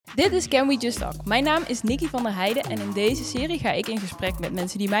Dit is Can We Just Talk. Mijn naam is Nikki van der Heijden en in deze serie ga ik in gesprek met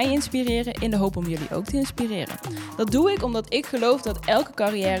mensen die mij inspireren in de hoop om jullie ook te inspireren. Dat doe ik omdat ik geloof dat elke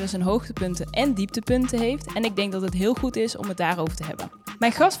carrière zijn hoogtepunten en dieptepunten heeft en ik denk dat het heel goed is om het daarover te hebben.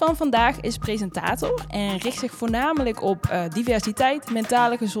 Mijn gast van vandaag is presentator en richt zich voornamelijk op diversiteit,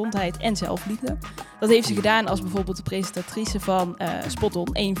 mentale gezondheid en zelfliefde. Dat heeft ze gedaan als bijvoorbeeld de presentatrice van Spot On,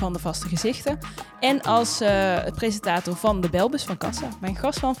 een van de vaste gezichten. En als presentator van de Belbus van Kassa. Mijn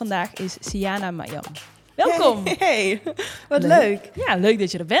gast van vandaag is Ciana Mayam. Welkom! Hey, wat leuk. Ja, leuk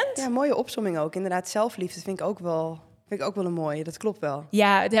dat je er bent. Ja, mooie opsomming ook. Inderdaad, zelfliefde vind ik ook wel een mooie. Dat klopt wel.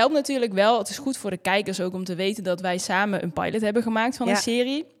 Ja, het helpt natuurlijk wel. Het is goed voor de kijkers ook om te weten dat wij samen een pilot hebben gemaakt van een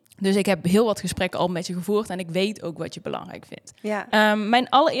serie. Dus ik heb heel wat gesprekken al met je gevoerd en ik weet ook wat je belangrijk vindt. Ja. Mijn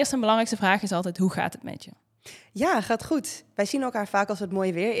allereerste en belangrijkste vraag is altijd, hoe gaat het met je? Ja, gaat goed. Wij zien elkaar vaak als het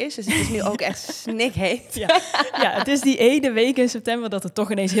mooi weer is. Dus het is nu ook echt snikheet. Ja, het is die ene week in september dat het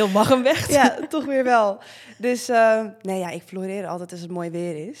toch ineens heel warm werd. Ja, toch weer wel. Dus ik floreer altijd als het mooi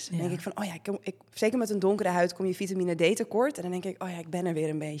weer is. Dan denk ik van, zeker met een donkere huid kom je vitamine D tekort. En dan denk ik, ik ben er weer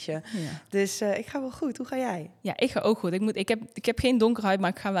een beetje. Ja. Dus ik ga wel goed. Hoe ga jij? Ja, ik ga ook goed. Ik heb geen donkere huid, maar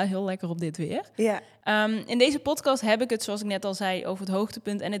ik ga wel heel lekker op dit weer. Ja. In deze podcast heb ik het, zoals ik net al zei, over het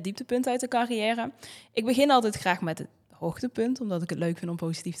hoogtepunt en het dieptepunt uit de carrière. Ik begin altijd graag met het hoogtepunt, omdat ik het leuk vind om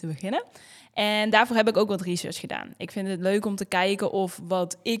positief te beginnen. En daarvoor heb ik ook wat research gedaan. Ik vind het leuk om te kijken of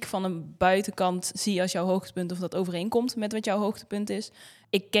wat ik van een buitenkant zie als jouw hoogtepunt, of dat overeenkomt met wat jouw hoogtepunt is.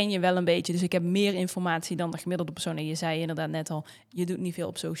 Ik ken je wel een beetje, dus ik heb meer informatie dan de gemiddelde persoon. En je zei inderdaad net al, je doet niet veel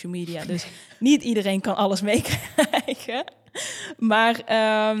op social media, dus niet iedereen kan alles meekrijgen. Maar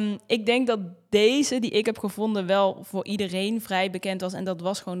ik denk dat deze die ik heb gevonden wel voor iedereen vrij bekend was. En dat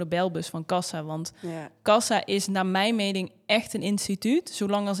was gewoon de Belbus van Kassa. Want Kassa is naar mijn mening echt een instituut.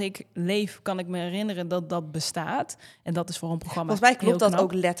 Zolang als ik leef kan ik me herinneren dat dat bestaat. En dat is voor een programma. Volgens mij klopt dat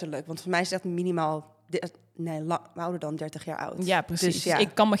ook letterlijk. Want voor mij is dat minimaal ouder dan 30 jaar oud. Ja, precies. Dus, ja. Ik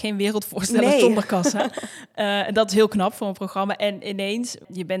kan me geen wereld voorstellen zonder Kassa. Dat is heel knap voor een programma. En ineens,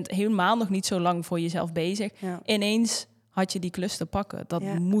 je bent helemaal nog niet zo lang voor jezelf bezig. Ja. Ineens had je die klus te pakken. Dat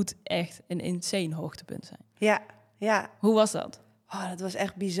moet echt een insane hoogtepunt zijn. Ja. Hoe was dat? Oh, dat was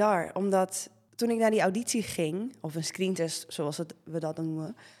echt bizar. Omdat toen ik naar die auditie ging, of een screentest zoals we dat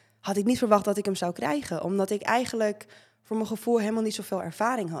noemen, had ik niet verwacht dat ik hem zou krijgen. Omdat ik eigenlijk voor mijn gevoel helemaal niet zoveel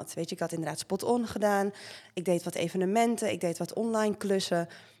ervaring had. Weet je, ik had inderdaad Spot On gedaan. Ik deed wat evenementen, ik deed wat online klussen.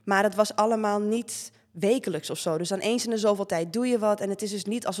 Maar het was allemaal niet wekelijks of zo. Dus dan eens in de zoveel tijd doe je wat. En het is dus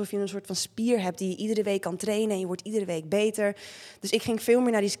niet alsof je een soort van spier hebt die je iedere week kan trainen en je wordt iedere week beter. Dus ik ging veel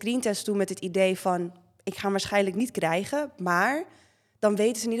meer naar die screentest toe met het idee van, ik ga hem waarschijnlijk niet krijgen, maar dan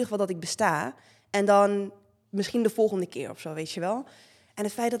weten ze in ieder geval dat ik besta. En dan misschien de volgende keer of zo, weet je wel. En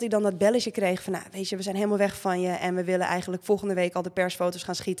het feit dat ik dan dat belletje kreeg van, weet je, we zijn helemaal weg van je en we willen eigenlijk volgende week al de persfoto's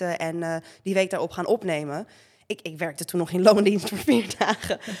gaan schieten en die week daarop gaan opnemen. Ik werkte toen nog in loondienst voor 4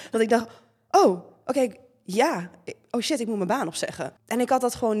 dagen. Dat ik dacht, oh shit, ik moet mijn baan opzeggen. En ik had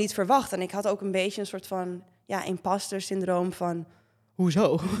dat gewoon niet verwacht. En ik had ook een beetje een soort van imposter syndroom van,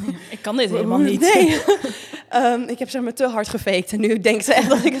 hoezo? Ik kan dit helemaal niet. Nee. Ik heb zeg maar te hard gefaked en nu denkt ze echt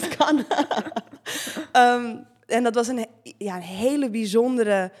dat ik het kan. En dat was een hele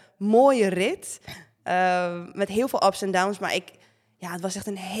bijzondere, mooie rit. Met heel veel ups en downs, maar het was echt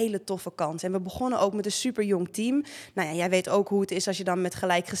een hele toffe kans. En we begonnen ook met een super jong team. Nou ja, jij weet ook hoe het is als je dan met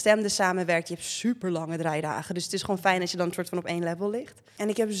gelijkgestemden samenwerkt. Je hebt super lange draaidagen. Dus het is gewoon fijn als je dan een soort van op 1 level ligt. En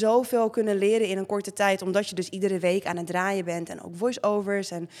ik heb zoveel kunnen leren in een korte tijd, omdat je dus iedere week aan het draaien bent. En ook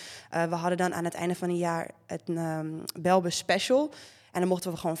voice-overs. En we hadden dan aan het einde van het jaar het Belbus special. En dan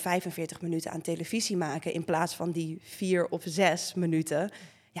mochten we gewoon 45 minuten aan televisie maken in plaats van die 4 of 6 minuten.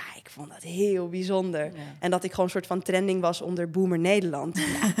 Ja, ik vond dat heel bijzonder. Ja. En dat ik gewoon een soort van trending was onder Boomer Nederland.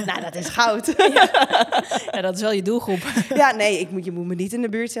 Dat is goud. Ja, dat is wel je doelgroep. Ja, nee, je moet me niet in de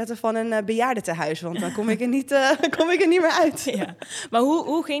buurt zetten van een bejaardentehuis, want dan kom ik er niet meer uit. Ja. Maar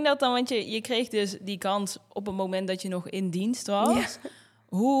hoe ging dat dan? Want je kreeg dus die kans op het moment dat je nog in dienst was. Ja.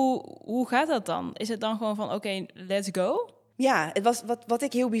 Hoe gaat dat dan? Is het dan gewoon van, oké, let's go? Ja, het was, wat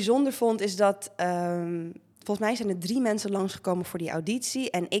ik heel bijzonder vond, is dat volgens mij zijn er 3 mensen langsgekomen voor die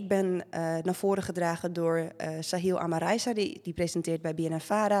auditie. En ik ben naar voren gedragen door Sahil Amaraisa, die presenteert bij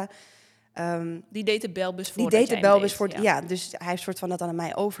BNNVARA. Die deed de Belbus voor. Die deed de Belbus voor. Ja, dus hij heeft soort van dat aan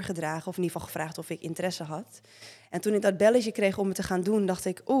mij overgedragen, of in ieder geval gevraagd of ik interesse had. En toen ik dat belletje kreeg om het te gaan doen, dacht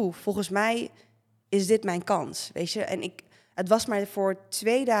ik, volgens mij is dit mijn kans, weet je. En het was maar voor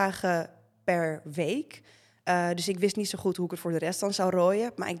 2 dagen per week. Dus ik wist niet zo goed hoe ik het voor de rest dan zou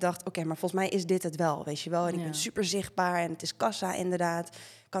rooien. Maar ik dacht, oké, maar volgens mij is dit het wel, weet je wel. En ik ben super zichtbaar en het is Kassa inderdaad.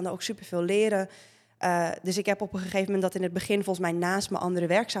 Ik kan er ook super veel leren. Dus ik heb op een gegeven moment dat in het begin volgens mij naast mijn andere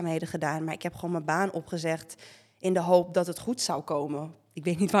werkzaamheden gedaan. Maar ik heb gewoon mijn baan opgezegd in de hoop dat het goed zou komen. Ik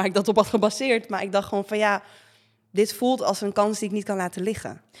weet niet waar ik dat op had gebaseerd, maar ik dacht gewoon van ja, dit voelt als een kans die ik niet kan laten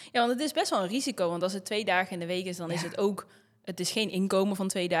liggen. Ja, want het is best wel een risico, want als het 2 dagen in de week is, dan is het ook... Het is geen inkomen van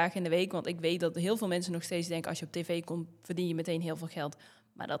 2 dagen in de week, want ik weet dat heel veel mensen nog steeds denken, als je op tv komt, verdien je meteen heel veel geld.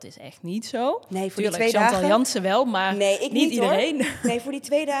 Maar dat is echt niet zo. Nee, voor Tuurlijk, die 2 Chantal dagen... Jansen wel, maar niet iedereen. Hoor. Nee, voor die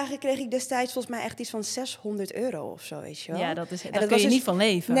 2 dagen kreeg ik destijds volgens mij echt iets van €600 of zo, weet je wel. Ja, daar dat kun je dus niet van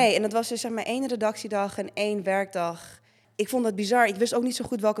leven. Nee, en dat was dus zeg maar 1 redactiedag en 1 werkdag. Ik vond dat bizar. Ik wist ook niet zo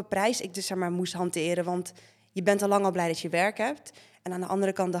goed welke prijs ik dus zeg maar moest hanteren, want je bent al lang al blij dat je werk hebt. En aan de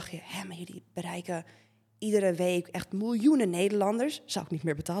andere kant dacht je, maar jullie bereiken iedere week echt miljoenen Nederlanders. Zou ik niet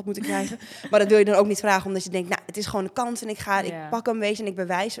meer betaald moeten krijgen. Maar dat wil je dan ook niet vragen, omdat je denkt, nou, het is gewoon een kans en ik pak hem wezen en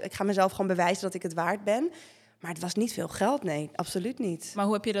ik ga mezelf gewoon bewijzen dat ik het waard ben. Maar het was niet veel geld, nee, absoluut niet. Maar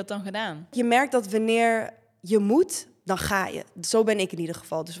hoe heb je dat dan gedaan? Je merkt dat wanneer je moet, dan ga je. Zo ben ik in ieder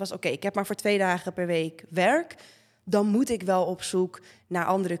geval. Dus was oké, ik heb maar voor 2 dagen per week werk. Dan moet ik wel op zoek naar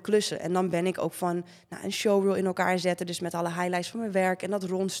andere klussen. En dan ben ik ook van een showreel in elkaar zetten, dus met alle highlights van mijn werk en dat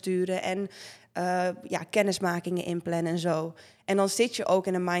rondsturen en kennismakingen inplannen en zo. En dan zit je ook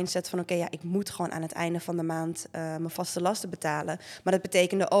in een mindset van oké, ik moet gewoon aan het einde van de maand mijn vaste lasten betalen. Maar dat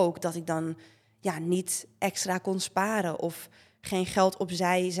betekende ook dat ik dan niet extra kon sparen of geen geld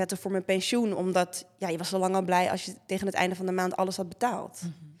opzij zetten voor mijn pensioen, omdat je was al lang al blij als je tegen het einde van de maand alles had betaald.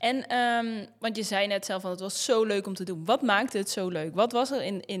 Mm-hmm. En, want je zei net zelf van het was zo leuk om te doen. Wat maakte het zo leuk? Wat was er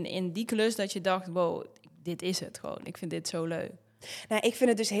in die klus dat je dacht, wow, dit is het gewoon. Ik vind dit zo leuk. Nou, ik vind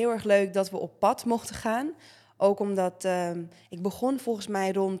het dus heel erg leuk dat we op pad mochten gaan. Ook omdat ik begon volgens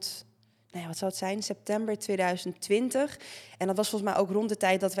mij rond, wat zou het zijn, september 2020. En dat was volgens mij ook rond de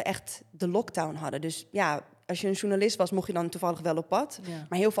tijd dat we echt de lockdown hadden. Dus als je een journalist was, mocht je dan toevallig wel op pad. Ja.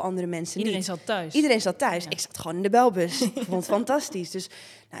 Maar heel veel andere mensen Iedereen niet. Iedereen zat thuis. Ja. Ik zat gewoon in de Belbus. Ik vond het fantastisch. Dus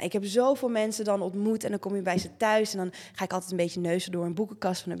ik heb zoveel mensen dan ontmoet. En dan kom je bij ze thuis. En dan ga ik altijd een beetje neuzen door een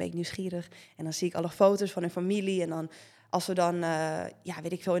boekenkast. Van dan ben ik nieuwsgierig. En dan zie ik alle foto's van hun familie. En dan, als we dan,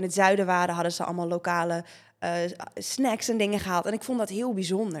 weet ik veel, in het zuiden waren, hadden ze allemaal lokale snacks en dingen gehaald. En ik vond dat heel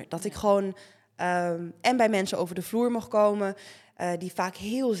bijzonder. Dat ik gewoon en bij mensen over de vloer mocht komen. Die vaak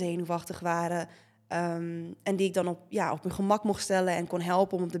heel zenuwachtig waren. En die ik dan op mijn gemak mocht stellen en kon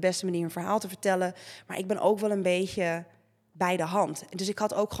helpen om op de beste manier een verhaal te vertellen. Maar ik ben ook wel een beetje bij de hand. Dus ik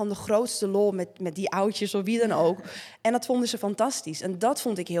had ook gewoon de grootste lol met die oudjes of wie dan ook. En dat vonden ze fantastisch. En dat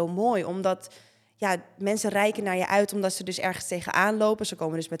vond ik heel mooi, omdat mensen reiken naar je uit omdat ze dus ergens tegenaan lopen. Ze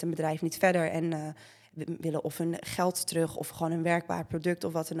komen dus met een bedrijf niet verder en willen of hun geld terug of gewoon een werkbaar product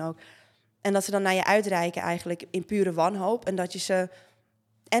of wat dan ook. En dat ze dan naar je uitreiken eigenlijk in pure wanhoop. En dat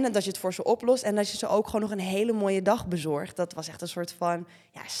je het voor ze oplost. En dat je ze ook gewoon nog een hele mooie dag bezorgt. Dat was echt een soort van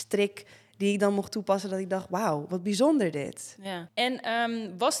strik die ik dan mocht toepassen. Dat ik dacht, wauw, wat bijzonder dit. Ja.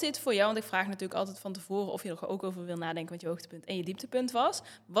 En was dit voor jou, want ik vraag natuurlijk altijd van tevoren of je er ook over wil nadenken wat je hoogtepunt en je dieptepunt was.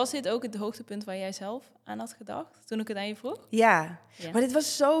 Was dit ook het hoogtepunt waar jij zelf aan had gedacht toen ik het aan je vroeg? Ja. Maar dit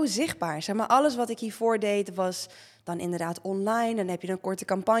was zo zichtbaar. Zeg maar, alles wat ik hiervoor deed was dan inderdaad online. Dan heb je een korte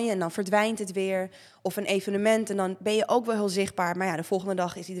campagne en dan verdwijnt het weer. Of een evenement en dan ben je ook wel heel zichtbaar. Maar de volgende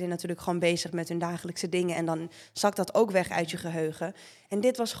dag is iedereen natuurlijk gewoon bezig met hun dagelijkse dingen. En dan zakt dat ook weg uit je geheugen. En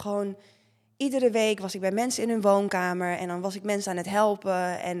dit was gewoon, iedere week was ik bij mensen in hun woonkamer. En dan was ik mensen aan het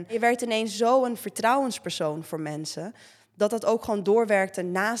helpen. En je werd ineens zo een vertrouwenspersoon voor mensen, dat ook gewoon doorwerkte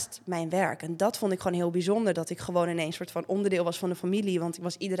naast mijn werk. En dat vond ik gewoon heel bijzonder, dat ik gewoon ineens soort van onderdeel was van de familie, want ik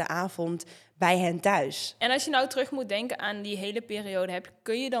was iedere avond bij hen thuis. En als je nou terug moet denken aan die hele periode,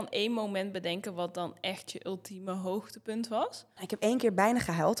 kun je dan 1 moment bedenken wat dan echt je ultieme hoogtepunt was? Ik heb 1 keer bijna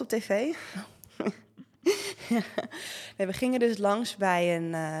gehuild op tv. Nee, we gingen dus langs bij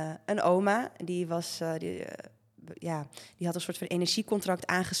een oma, die had een soort van energiecontract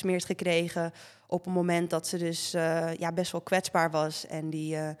aangesmeerd gekregen op een moment dat ze dus best wel kwetsbaar was. En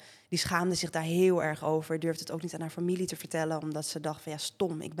die schaamde zich daar heel erg over. Durfde het ook niet aan haar familie te vertellen, omdat ze dacht van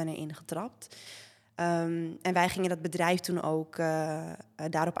stom, ik ben erin getrapt. En wij gingen dat bedrijf toen ook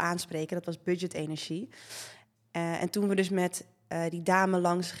daarop aanspreken. Dat was budgetenergie. En toen we dus met die dame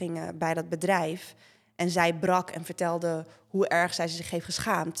langs gingen bij dat bedrijf en zij brak en vertelde hoe erg zij zich heeft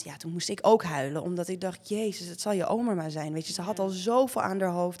geschaamd. Ja, toen moest ik ook huilen, omdat ik dacht, jezus, het zal je oma maar zijn. Weet je, ze had al zoveel aan haar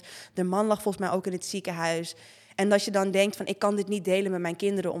hoofd. De man lag volgens mij ook in het ziekenhuis. En dat je dan denkt van, ik kan dit niet delen met mijn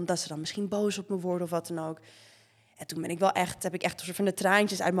kinderen, omdat ze dan misschien boos op me worden of wat dan ook. En toen heb ik echt een soort van de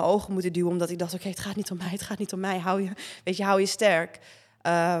traantjes uit mijn ogen moeten duwen, omdat ik dacht, oké, het gaat niet om mij. Hou je sterk.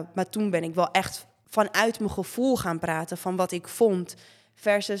 Maar toen ben ik wel echt vanuit mijn gevoel gaan praten van wat ik vond,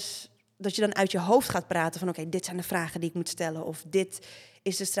 versus dat je dan uit je hoofd gaat praten van oké, dit zijn de vragen die ik moet stellen, of dit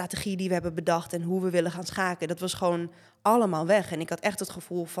is de strategie die we hebben bedacht en hoe we willen gaan schaken. Dat was gewoon allemaal weg. En ik had echt het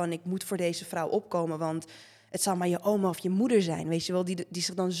gevoel van, ik moet voor deze vrouw opkomen, want het zal maar je oma of je moeder zijn, weet je wel, die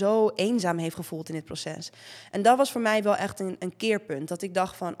zich dan zo eenzaam heeft gevoeld in dit proces. En dat was voor mij wel echt een keerpunt, dat ik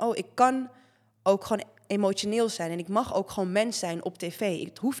dacht van, ik kan ook gewoon emotioneel zijn en ik mag ook gewoon mens zijn op tv.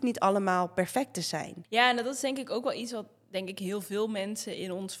 Het hoeft niet allemaal perfect te zijn. Ja, en dat is denk ik ook wel iets wat denk ik heel veel mensen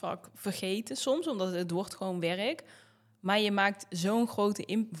in ons vak vergeten soms, omdat het wordt gewoon werk. Maar je maakt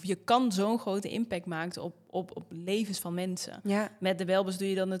je kan zo'n grote impact maken op levens van mensen. Ja. Met de Belbus doe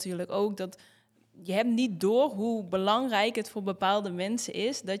je dat natuurlijk ook. Dat je hebt niet door hoe belangrijk het voor bepaalde mensen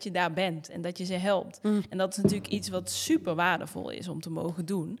is dat je daar bent en dat je ze helpt. En dat is natuurlijk iets wat super waardevol is om te mogen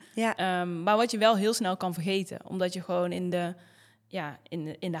doen. Ja. Maar wat je wel heel snel kan vergeten, omdat je gewoon in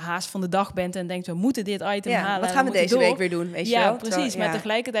de haast van de dag bent en denkt, we moeten dit item halen. Wat gaan we deze week weer doen, weet je wel? Ja, precies. Maar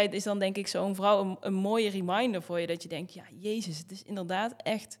tegelijkertijd is dan denk ik zo'n vrouw een mooie reminder voor je, dat je denkt, ja, Jezus, het is inderdaad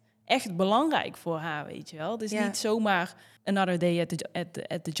echt belangrijk voor haar, weet je wel. Het is niet zomaar another day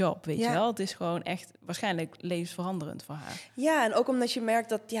at the job, weet je wel. Het is gewoon echt waarschijnlijk levensveranderend voor haar. Ja, en ook omdat je merkt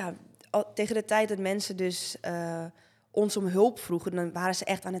dat tegen de tijd dat mensen dus ons om hulp vroegen, dan waren ze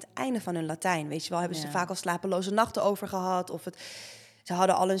echt aan het einde van hun Latijn, weet je wel. Hebben ze vaak al slapeloze nachten over gehad, of ze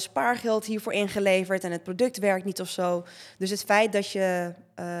hadden al hun spaargeld hiervoor ingeleverd en het product werkt niet of zo. Dus het feit dat je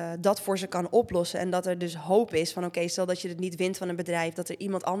dat voor ze kan oplossen en dat er dus hoop is van oké, stel dat je het niet wint van een bedrijf, dat er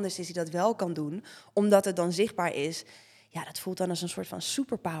iemand anders is die dat wel kan doen, omdat het dan zichtbaar is. Ja, dat voelt dan als een soort van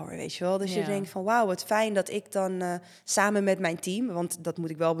superpower, weet je wel. Dus je denkt van wauw, wat fijn dat ik dan samen met mijn team, want dat moet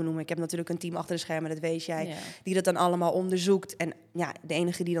ik wel benoemen, ik heb natuurlijk een team achter de schermen, dat weet jij, die dat dan allemaal onderzoekt. En ja, de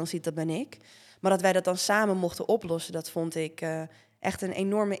enige die dan ziet, dat ben ik. Maar dat wij dat dan samen mochten oplossen, dat vond ik echt een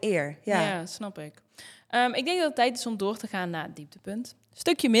enorme eer. Ja, snap ik. Ik denk dat het tijd is om door te gaan naar het dieptepunt.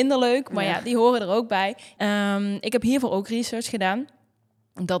 Stukje minder leuk, maar die horen er ook bij. Ik heb hiervoor ook research gedaan.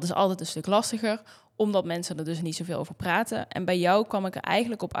 Dat is altijd een stuk lastiger, omdat mensen er dus niet zoveel over praten. En bij jou kwam ik er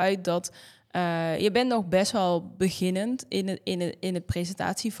eigenlijk op uit dat je bent nog best wel beginnend in het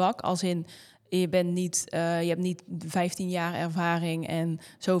presentatievak. Als in, je hebt niet 15 jaar ervaring en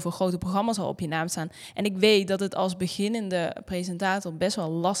zoveel grote programma's al op je naam staan. En ik weet dat het als beginnende presentator best wel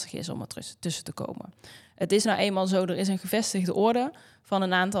lastig is om er tussen te komen. Het is nou eenmaal zo, er is een gevestigde orde van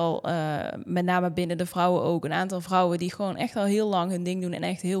een aantal, met name binnen de vrouwen ook, een aantal vrouwen die gewoon echt al heel lang hun ding doen en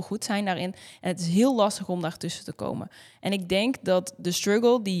echt heel goed zijn daarin. En het is heel lastig om daar tussen te komen. En ik denk dat de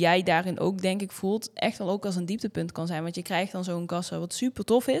struggle die jij daarin ook, denk ik, voelt, echt wel ook als een dieptepunt kan zijn. Want je krijgt dan zo'n Kassa wat super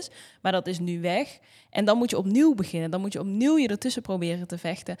tof is, maar dat is nu weg. En dan moet je opnieuw beginnen. Dan moet je opnieuw je ertussen proberen te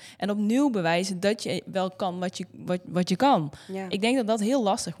vechten. En opnieuw bewijzen dat je wel kan wat je kan. Ja. Ik denk dat dat heel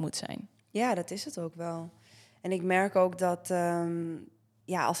lastig moet zijn. Ja, dat is het ook wel. En ik merk ook dat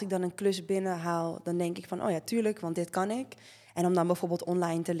als ik dan een klus binnenhaal, dan denk ik van, oh ja, tuurlijk, want dit kan ik. En om dan bijvoorbeeld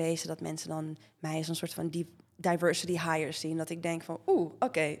online te lezen dat mensen dan mij als een soort van diversity hires zien. Dat ik denk van,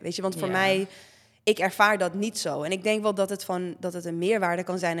 oké, weet je, want voor mij, ik ervaar dat niet zo. En ik denk wel dat het een meerwaarde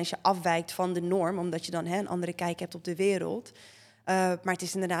kan zijn als je afwijkt van de norm, omdat je dan een andere kijk hebt op de wereld. Maar het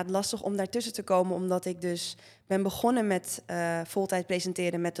is inderdaad lastig om daartussen te komen, omdat ik dus ben begonnen met voltijd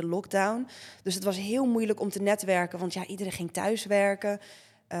presenteren met de lockdown. Dus het was heel moeilijk om te netwerken, want ja, iedereen ging thuiswerken.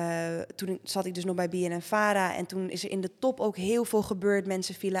 Toen zat ik dus nog bij BNNVARA en toen is er in de top ook heel veel gebeurd.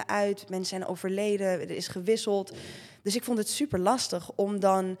 Mensen vielen uit, mensen zijn overleden, er is gewisseld. Dus ik vond het super lastig om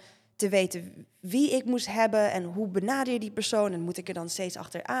dan te weten wie ik moest hebben en hoe benader je die persoon en moet ik er dan steeds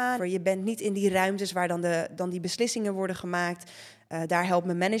achteraan. Je bent niet in die ruimtes waar dan die beslissingen worden gemaakt. Daar helpt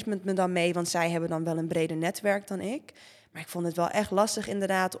mijn management me dan mee, want zij hebben dan wel een breder netwerk dan ik. Maar ik vond het wel echt lastig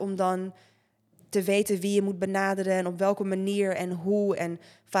inderdaad om dan te weten wie je moet benaderen en op welke manier en hoe. En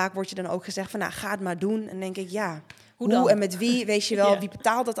vaak wordt je dan ook gezegd van, nou, ga het maar doen. En dan denk ik, ja, hoe en met wie, weet je wel, wie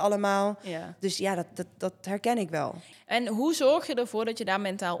betaalt dat allemaal? Ja. Dus ja, dat herken ik wel. En hoe zorg je ervoor dat je daar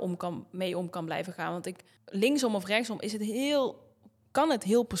mentaal mee om kan blijven gaan? Want linksom of rechtsom kan het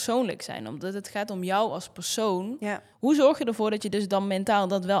heel persoonlijk zijn, omdat het gaat om jou als persoon. Ja. Hoe zorg je ervoor dat je dus dan mentaal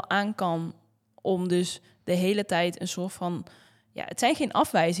dat wel aan kan om dus de hele tijd een soort van, ja, het zijn geen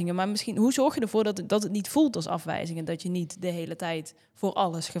afwijzingen, maar misschien, hoe zorg je ervoor dat het niet voelt als afwijzingen, dat je niet de hele tijd voor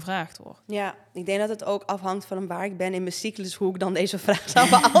alles gevraagd wordt? Ja, ik denk dat het ook afhangt van waar ik ben in mijn cyclus, hoe ik dan deze vraag zou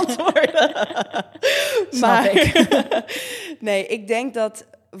beantwoorden. Nee, ik denk dat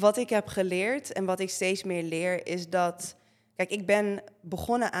wat ik heb geleerd en wat ik steeds meer leer, is dat, kijk, ik ben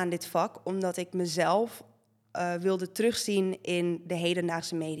begonnen aan dit vak omdat ik mezelf wilde terugzien in de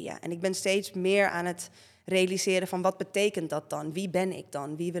hedendaagse media. En ik ben steeds meer aan het realiseren van wat betekent dat dan? Wie ben ik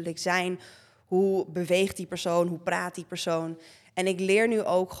dan? Wie wil ik zijn? Hoe beweegt die persoon? Hoe praat die persoon? En ik leer nu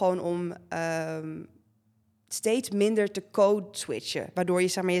ook gewoon om steeds minder te code switchen. Waardoor je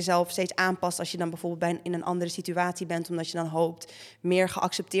zeg maar, jezelf steeds aanpast als je dan bijvoorbeeld in een andere situatie bent. Omdat je dan hoopt meer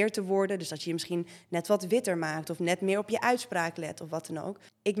geaccepteerd te worden. Dus dat je je misschien net wat witter maakt. Of net meer op je uitspraak let of wat dan ook.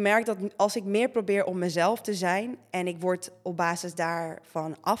 Ik merk dat als ik meer probeer om mezelf te zijn. En ik word op basis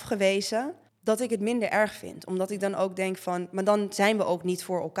daarvan afgewezen. Dat ik het minder erg vind. Omdat ik dan ook denk van, maar dan zijn we ook niet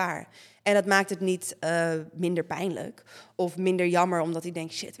voor elkaar. En dat maakt het niet minder pijnlijk of minder jammer, omdat ik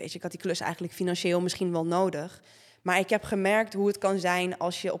denk, shit, weet je, ik had die klus eigenlijk financieel misschien wel nodig. Maar ik heb gemerkt hoe het kan zijn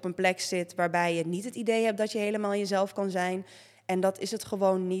als je op een plek zit waarbij je niet het idee hebt dat je helemaal jezelf kan zijn. En dat is het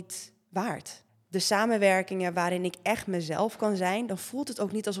gewoon niet waard. De samenwerkingen waarin ik echt mezelf kan zijn, dan voelt het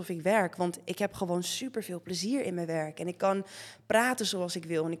ook niet alsof ik werk. Want ik heb gewoon superveel plezier in mijn werk. En ik kan praten zoals ik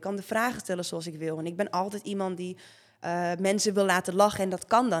wil en ik kan de vragen stellen zoals ik wil. En ik ben altijd iemand die mensen wil laten lachen en dat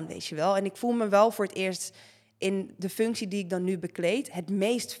kan dan, weet je wel. En ik voel me wel voor het eerst in de functie die ik dan nu bekleed het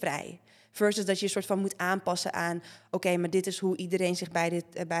meest vrij. Versus dat je een soort van moet aanpassen aan, oké, maar dit is hoe iedereen zich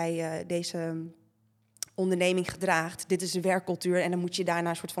bij deze onderneming gedraagt. Dit is een werkcultuur en dan moet je daarna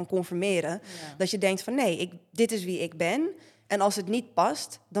een soort van conformeren. Ja. Dat je denkt van nee, dit is wie ik ben. En als het niet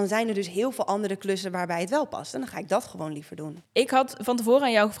past, dan zijn er dus heel veel andere klussen waarbij het wel past. En dan ga ik dat gewoon liever doen. Ik had van tevoren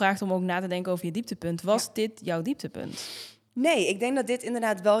aan jou gevraagd om ook na te denken over je dieptepunt. Was dit jouw dieptepunt? Nee, ik denk dat dit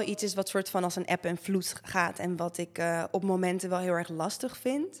inderdaad wel iets is wat soort van als een eb en vloed gaat. En wat ik op momenten wel heel erg lastig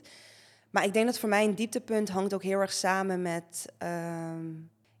vind. Maar ik denk dat voor mij een dieptepunt hangt ook heel erg samen met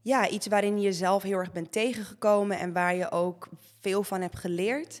iets waarin je jezelf heel erg bent tegengekomen. En waar je ook veel van hebt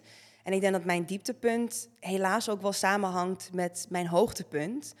geleerd. En ik denk dat mijn dieptepunt helaas ook wel samenhangt met mijn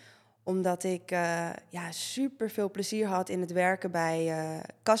hoogtepunt. Omdat ik super veel plezier had in het werken bij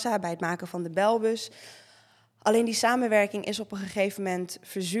Kassa, bij het maken van de Belbus. Alleen die samenwerking is op een gegeven moment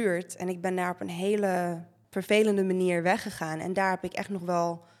verzuurd. En ik ben daar op een hele vervelende manier weggegaan. En daar heb ik echt nog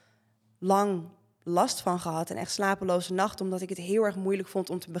wel lang last van gehad. En echt slapeloze nachten, omdat ik het heel erg moeilijk vond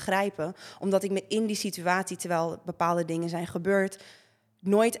om te begrijpen. Omdat ik me in die situatie, terwijl bepaalde dingen zijn gebeurd,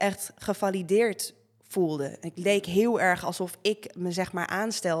 nooit echt gevalideerd voelde. Het leek heel erg alsof ik me zeg maar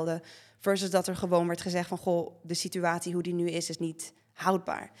aanstelde, versus dat er gewoon werd gezegd van, goh, de situatie hoe die nu is niet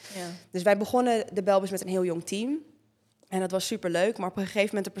houdbaar. Ja. Dus wij begonnen de Belbus met een heel jong team. En dat was superleuk. Maar op een gegeven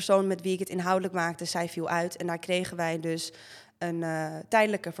moment de persoon met wie ik het inhoudelijk maakte, zij viel uit. En daar kregen wij dus een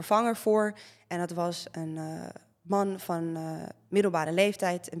tijdelijke vervanger voor. En dat was een man van middelbare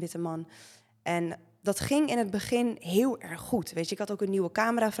leeftijd, een witte man. En dat ging in het begin heel erg goed. Weet je, ik had ook een nieuwe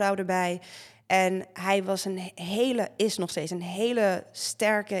cameravrouw erbij. En hij was is nog steeds een hele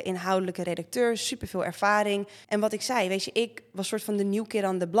sterke inhoudelijke redacteur. Superveel ervaring. En wat ik zei, weet je, ik was soort van de new kid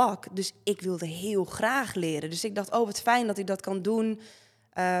on the block. Dus ik wilde heel graag leren. Dus ik dacht, wat fijn dat ik dat kan doen.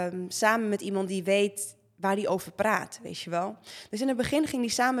 Samen met iemand die weet waar hij over praat, weet je wel. Dus in het begin ging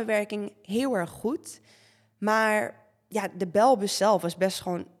die samenwerking heel erg goed. Maar ja, de Belbus zelf was best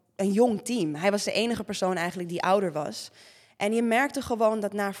gewoon een jong team. Hij was de enige persoon eigenlijk die ouder was. En je merkte gewoon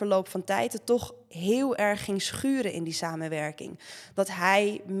dat na verloop van tijd het toch heel erg ging schuren in die samenwerking. Dat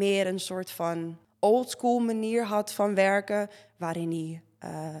hij meer een soort van oldschool manier had van werken, waarin hij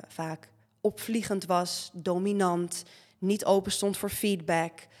vaak opvliegend was, dominant, niet open stond voor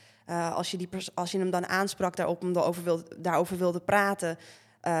feedback. Als je hem dan aansprak daarover wilde praten,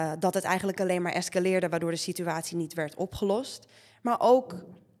 dat het eigenlijk alleen maar escaleerde, waardoor de situatie niet werd opgelost. Maar ook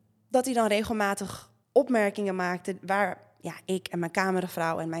dat hij dan regelmatig opmerkingen maakte waar ik en mijn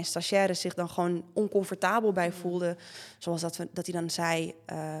cameravrouw en mijn stagiaires zich dan gewoon oncomfortabel bij voelden. Zoals dat hij dan zei,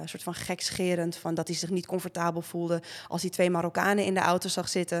 soort van gekscherend, van dat hij zich niet comfortabel voelde als hij 2 Marokkanen in de auto zag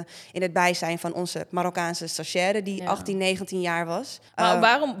zitten in het bijzijn van onze Marokkaanse stagiaire die 18, 19 jaar was.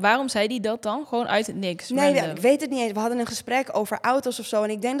 Maar waarom zei hij dat dan? Gewoon uit het niks? Nee, ik weet het niet eens. We hadden een gesprek over auto's of zo en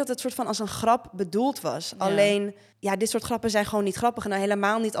ik denk dat het soort van als een grap bedoeld was. Ja. Alleen, dit soort grappen zijn gewoon niet grappig. En dan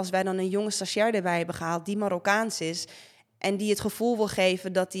helemaal niet als wij dan een jonge stagiair erbij hebben gehaald die Marokkaans is en die het gevoel wil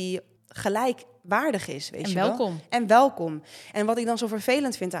geven dat hij gelijkwaardig is, weet je welkom. Wel. En welkom. En wat ik dan zo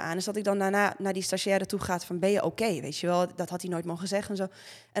vervelend vind daaraan, is dat ik dan daarna naar die stagiaire toe ga van, ben je oké, weet je wel? Dat had hij nooit mogen zeggen en zo.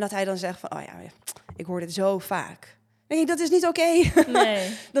 En dat hij dan zegt van, ik hoor dit zo vaak. Nee, dat is niet oké.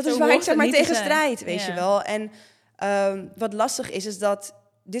 Nee, dat is waar ik zeg maar tegen strijd, weet je wel. En wat lastig is dat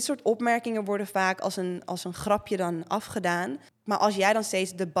dit soort opmerkingen worden vaak als een grapje dan afgedaan. Maar als jij dan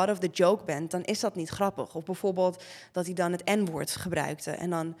steeds de butt of the joke bent, dan is dat niet grappig. Of bijvoorbeeld dat hij dan het N-woord gebruikte. En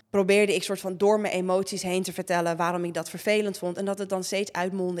dan probeerde ik soort van door mijn emoties heen te vertellen waarom ik dat vervelend vond. En dat het dan steeds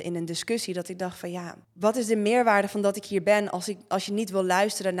uitmondde in een discussie. Dat ik dacht van wat is de meerwaarde van dat ik hier ben als je niet wil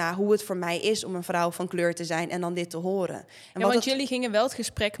luisteren naar hoe het voor mij is om een vrouw van kleur te zijn en dan dit te horen. En want jullie gingen wel het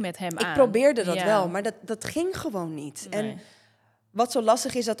gesprek met hem aan. Ik probeerde dat wel, maar dat ging gewoon niet. Nee. En wat zo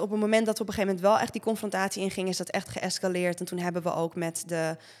lastig is, dat op het moment dat we op een gegeven moment wel echt die confrontatie ingingen, is dat echt geëscaleerd. En toen hebben we ook met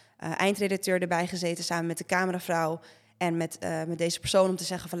de eindredacteur erbij gezeten, samen met de cameravrouw en met deze persoon, om te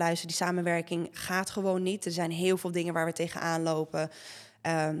zeggen van luister, die samenwerking gaat gewoon niet. Er zijn heel veel dingen waar we tegenaan lopen.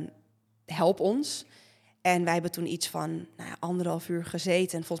 Help ons. En wij hebben toen iets van 1,5 uur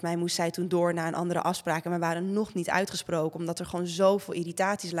gezeten. En volgens mij moest zij toen door naar een andere afspraak. En we waren nog niet uitgesproken, omdat er gewoon zoveel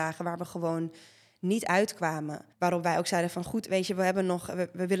irritaties lagen waar we gewoon niet uitkwamen. Waarop wij ook zeiden van goed, weet je,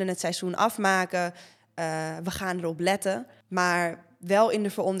 we willen het seizoen afmaken. We gaan erop letten. Maar wel in de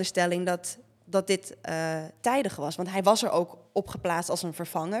veronderstelling dat dit tijdig was. Want hij was er ook op geplaatst als een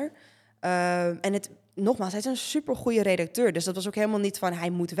vervanger. En nogmaals, hij is een supergoeie redacteur. Dus dat was ook helemaal niet van hij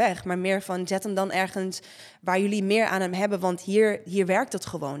moet weg. Maar meer van zet hem dan ergens waar jullie meer aan hem hebben. Want hier werkt het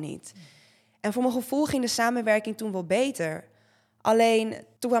gewoon niet. En voor mijn gevoel ging de samenwerking toen wel beter. Alleen,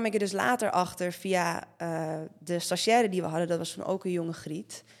 toen kwam ik er dus later achter via de stagiaire die we hadden. Dat was toen ook een jonge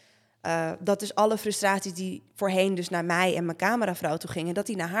griet. Dat dus alle frustraties die voorheen dus naar mij en mijn cameravrouw toe gingen, dat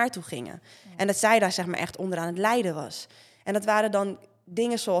die naar haar toe gingen. Ja. En dat zij daar zeg maar echt onderaan het lijden was. En dat waren dan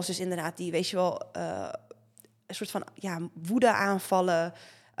dingen zoals dus inderdaad die, weet je wel, een soort van woede aanvallen.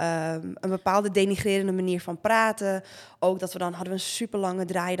 Een bepaalde denigrerende manier van praten. Ook dat hadden we een super lange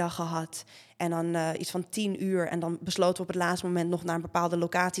draaidag gehad. En dan iets van 10 uur. En dan besloten we op het laatste moment nog naar een bepaalde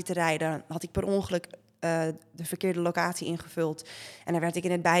locatie te rijden. Dan had ik per ongeluk de verkeerde locatie ingevuld. En dan werd ik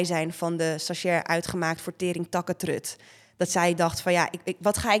in het bijzijn van de stagiair uitgemaakt voor tering takkentrut. Dat zij dacht van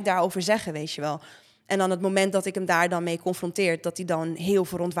wat ga ik daarover zeggen, weet je wel. En dan het moment dat ik hem daar dan mee confronteert, dat hij dan heel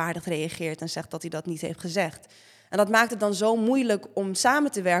verontwaardigd reageert en zegt dat hij dat niet heeft gezegd. En dat maakt het dan zo moeilijk om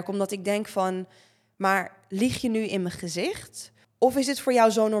samen te werken, omdat ik denk van, maar lieg je nu in mijn gezicht? Of is het voor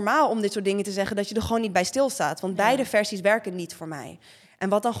jou zo normaal om dit soort dingen te zeggen dat je er gewoon niet bij stilstaat? Want beide versies werken niet voor mij. En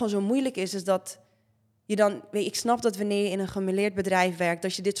wat dan gewoon zo moeilijk is dat je dan, ik snap dat wanneer je in een gemêleerd bedrijf werkt,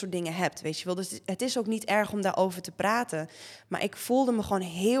 dat je dit soort dingen hebt, weet je wel. Dus het is ook niet erg om daarover te praten. Maar ik voelde me gewoon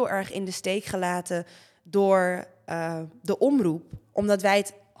heel erg in de steek gelaten door de omroep. Omdat wij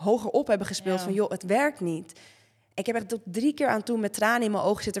het hoger op hebben gespeeld van, joh, het werkt niet. Ik heb echt tot 3 keer aan toe met tranen in mijn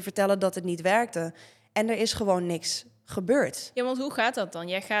ogen zitten vertellen dat het niet werkte. En er is gewoon niks gebeurd. Ja, want hoe gaat dat dan?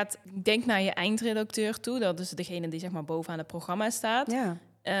 Jij gaat, denk naar je eindredacteur toe. Dat is degene die zeg maar bovenaan het programma staat. Ja.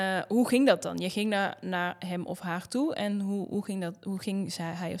 Hoe ging dat dan? Je ging naar hem of haar toe en hoe ging dat? Hoe ging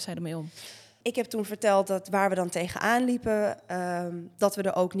hij of zij ermee om? Ik heb toen verteld dat waar we dan tegenaan liepen, dat we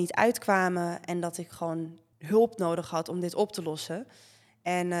er ook niet uitkwamen en dat ik gewoon hulp nodig had om dit op te lossen.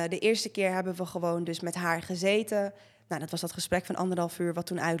 En de eerste keer hebben we gewoon dus met haar gezeten. Nou, dat was dat gesprek van 1,5 uur wat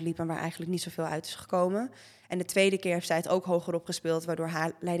toen uitliep en waar eigenlijk niet zoveel uit is gekomen. En de tweede keer heeft zij het ook hoger opgespeeld, waardoor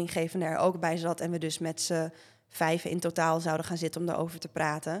haar leidinggevende er ook bij zat en we dus met z'n 5 in totaal zouden gaan zitten om daarover te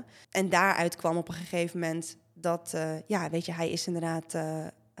praten. En daaruit kwam op een gegeven moment dat, weet je, hij is inderdaad,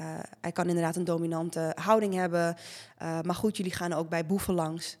 hij kan inderdaad een dominante houding hebben. Maar goed, jullie gaan ook bij boeven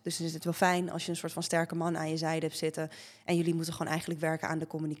langs. Dus dan is het wel fijn als je een soort van sterke man aan je zijde hebt zitten. En jullie moeten gewoon eigenlijk werken aan de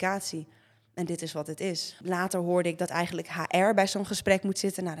communicatie. En dit is wat het is. Later hoorde ik dat eigenlijk HR bij zo'n gesprek moet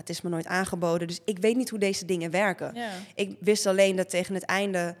zitten. Nou, dat is me nooit aangeboden. Dus ik weet niet hoe deze dingen werken. Ja. Ik wist alleen dat tegen het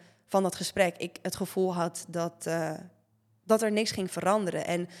einde van dat gesprek ik het gevoel had dat er niks ging veranderen.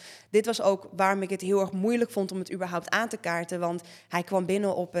 En dit was ook waarom ik het heel erg moeilijk vond om het überhaupt aan te kaarten. Want hij kwam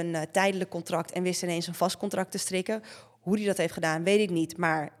binnen op een tijdelijk contract en wist ineens een vast contract te strikken. Hoe hij dat heeft gedaan, weet ik niet.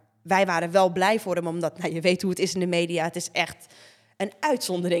 Maar wij waren wel blij voor hem, omdat je weet hoe het is in de media. Het is echt een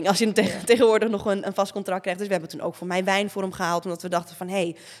uitzondering als je tegenwoordig nog een vast contract krijgt. Dus we hebben toen ook voor mij wijn voor hem gehaald, omdat we dachten van,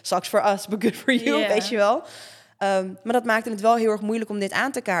 hey, sucks for us, but good for you, weet je wel. Maar dat maakte het wel heel erg moeilijk om dit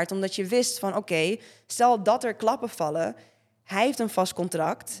aan te kaarten. Omdat je wist van, oké, stel dat er klappen vallen. Hij heeft een vast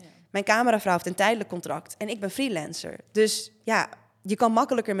contract. Ja. Mijn cameravrouw heeft een tijdelijk contract. En ik ben freelancer. Dus ja, je kan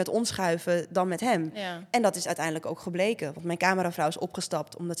makkelijker met ons schuiven dan met hem. Ja. En dat is uiteindelijk ook gebleken. Want mijn cameravrouw is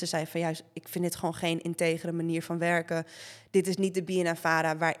opgestapt omdat ze zei van, juist, ik vind dit gewoon geen integere manier van werken. Dit is niet de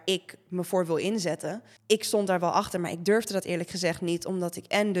BNNVARA waar ik me voor wil inzetten. Ik stond daar wel achter, maar ik durfde dat eerlijk gezegd niet. Omdat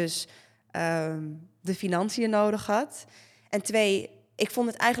ik dus de financiën nodig had. En 2, ik vond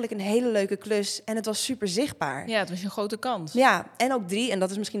het eigenlijk een hele leuke klus en het was super zichtbaar. Ja, het was een grote kans. Ja, en ook 3, en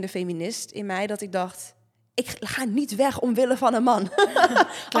dat is misschien de feminist in mij, dat ik dacht, ik ga niet weg omwille van een man.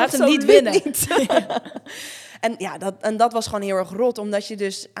 Laat hem niet winnen. Niet. En dat was gewoon heel erg rot, omdat je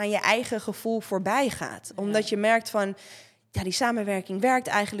dus aan je eigen gevoel voorbij gaat. Omdat je merkt van, die samenwerking werkt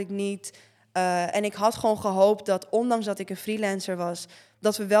eigenlijk niet. En ik had gewoon gehoopt dat, ondanks dat ik een freelancer was,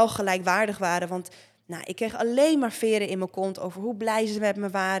 dat we wel gelijkwaardig waren. Want ik kreeg alleen maar veren in mijn kont over hoe blij ze met me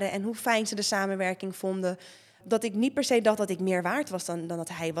waren en hoe fijn ze de samenwerking vonden. Dat ik niet per se dacht dat ik meer waard was dan dat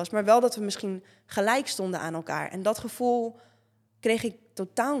hij was, maar wel dat we misschien gelijk stonden aan elkaar. En dat gevoel kreeg ik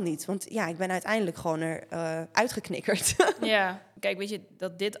totaal niet. Want ja, ik ben uiteindelijk gewoon uitgeknikkerd. Ja, kijk, weet je,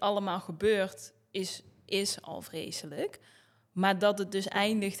 dat dit allemaal gebeurt is al vreselijk. Maar dat het dus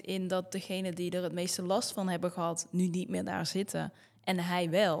eindigt in dat degene die er het meeste last van hebben gehad, nu niet meer daar zitten. En hij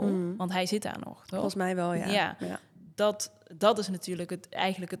wel, want hij zit daar nog, toch? Volgens mij wel, ja. Ja. Dat is natuurlijk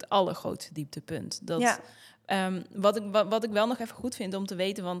eigenlijk het allergrootste dieptepunt. Wat ik wel nog even goed vind om te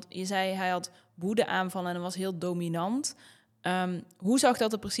weten, want je zei hij had woedeaanvallen en was heel dominant. Hoe zag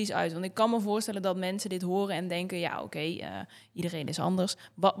dat er precies uit? Want ik kan me voorstellen dat mensen dit horen en denken, ja, oké, iedereen is anders.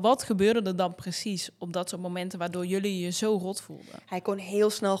 Wat gebeurde er dan precies op dat soort momenten waardoor jullie je zo rot voelden? Hij kon heel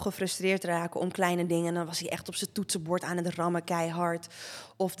snel gefrustreerd raken om kleine dingen. Dan was hij echt op zijn toetsenbord aan het rammen, keihard.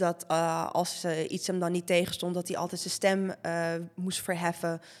 Of dat als iets hem dan niet tegenstond, dat hij altijd zijn stem moest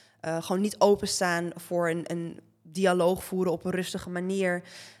verheffen. Gewoon niet openstaan voor een dialoog voeren op een rustige manier.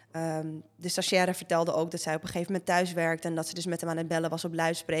 De stagiaire vertelde ook dat zij op een gegeven moment thuis werkte en dat ze dus met hem aan het bellen was op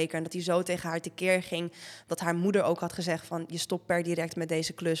luidspreker en dat hij zo tegen haar tekeer ging dat haar moeder ook had gezegd van je stopt per direct met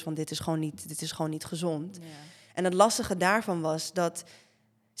deze klus, want dit is gewoon niet gezond. Ja. En het lastige daarvan was dat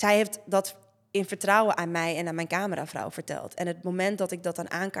zij heeft dat in vertrouwen aan mij en aan mijn cameravrouw verteld. En het moment dat ik dat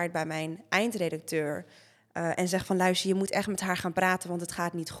dan aankaart bij mijn eindredacteur en zeg van luister, je moet echt met haar gaan praten, want het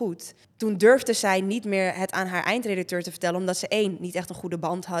gaat niet goed. Toen durfde zij niet meer het aan haar eindredacteur te vertellen, omdat ze 1, niet echt een goede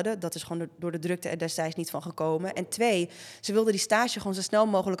band hadden. Dat is gewoon door de drukte er destijds niet van gekomen. En 2, ze wilde die stage gewoon zo snel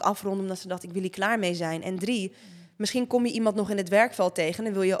mogelijk afronden, omdat ze dacht, ik wil hier klaar mee zijn. En 3, misschien kom je iemand nog in het werkveld tegen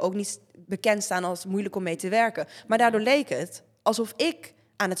en wil je ook niet bekend staan als moeilijk om mee te werken. Maar daardoor leek het alsof ik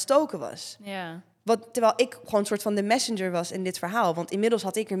aan het stoken was. Ja. Terwijl ik gewoon een soort van de messenger was in dit verhaal. Want inmiddels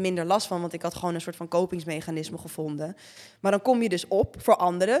had ik er minder last van, want ik had gewoon een soort van kopingsmechanisme gevonden. Maar dan kom je dus op voor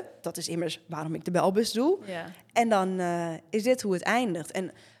anderen. Dat is immers waarom ik de Belbus doe. Ja. En dan is dit hoe het eindigt.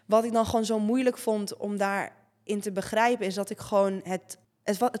 En wat ik dan gewoon zo moeilijk vond om daarin te begrijpen, is dat ik gewoon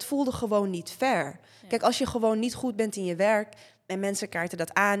het voelde gewoon niet fair. Ja. Kijk, als je gewoon niet goed bent in je werk en mensen kaarten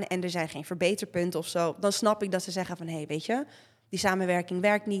dat aan en er zijn geen verbeterpunten of zo, dan snap ik dat ze zeggen van, hé, weet je, die samenwerking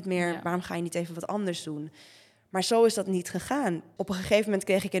werkt niet meer. Ja. Waarom ga je niet even wat anders doen? Maar zo is dat niet gegaan. Op een gegeven moment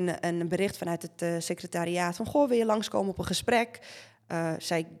kreeg ik een bericht vanuit het secretariaat van, goh, wil je langskomen op een gesprek?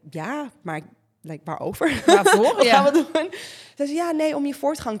 Zei ik, ja, maar waarover? Waarvoor? Wat gaan we doen? Ze zei, ja, nee, om je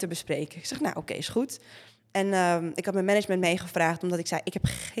voortgang te bespreken. Ik zeg, nou, oké, is goed. En ik had mijn management meegevraagd, omdat ik zei, ik heb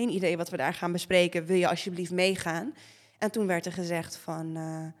geen idee wat we daar gaan bespreken. Wil je alsjeblieft meegaan? En toen werd er gezegd van,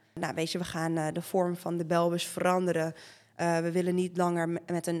 nou, weet je, we gaan de vorm van de Belbus veranderen. We willen niet langer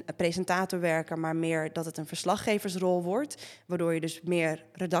met een presentator werken, maar meer dat het een verslaggeversrol wordt, waardoor je dus meer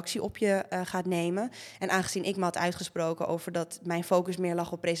redactie op je gaat nemen. En aangezien ik me had uitgesproken over dat mijn focus meer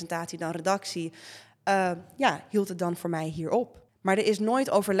lag op presentatie dan redactie, hield het dan voor mij hierop. Maar er is nooit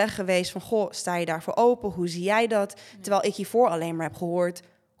overleg geweest van, goh, sta je daarvoor open? Hoe zie jij dat? Terwijl ik hiervoor alleen maar heb gehoord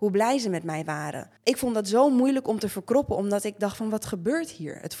hoe blij ze met mij waren. Ik vond dat zo moeilijk om te verkroppen, omdat ik dacht van, wat gebeurt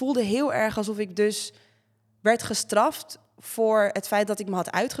hier? Het voelde heel erg alsof ik dus werd gestraft voor het feit dat ik me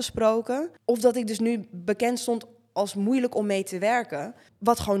had uitgesproken. Of dat ik dus nu bekend stond als moeilijk om mee te werken.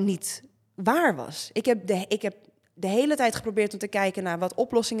 Wat gewoon niet waar was. Ik heb de hele tijd geprobeerd om te kijken naar wat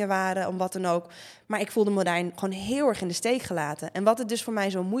oplossingen waren, om wat dan ook. Maar ik voelde me daarin gewoon heel erg in de steek gelaten. En wat het dus voor mij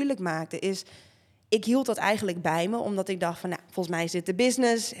zo moeilijk maakte is, ik hield dat eigenlijk bij me, omdat ik dacht van, nou, volgens mij is dit de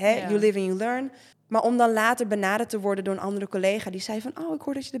business. Hè? Ja. You live and you learn. Maar om dan later benaderd te worden door een andere collega die zei van, oh, ik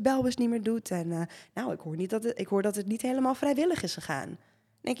hoor dat je de Belbus niet meer doet. En ik hoor dat het niet helemaal vrijwillig is gegaan. Dan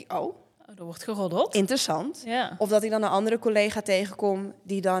denk ik, oh. Er wordt geroddeld. Interessant. Ja. Of dat ik dan een andere collega tegenkom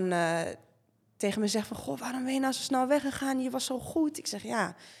die dan tegen me zegt van, goh, waarom ben je nou zo snel weggegaan? Je was zo goed. Ik zeg,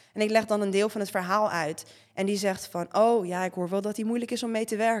 ja. En ik leg dan een deel van het verhaal uit. En die zegt van, oh, ja, ik hoor wel dat hij moeilijk is om mee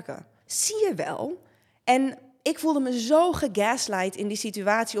te werken. Zie je wel? En ik voelde me zo gegaslight in die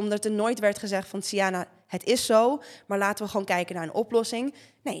situatie, omdat er nooit werd gezegd van, Ciana, het is zo, maar laten we gewoon kijken naar een oplossing.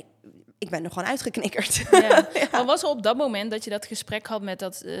 Nee, ik ben er gewoon uitgeknikkerd. Ja. Ja. Maar was er op dat moment dat je dat gesprek had met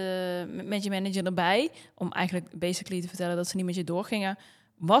je manager erbij, om eigenlijk basically te vertellen dat ze niet met je doorgingen,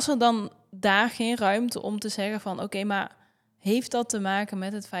 was er dan daar geen ruimte om te zeggen van, oké, maar heeft dat te maken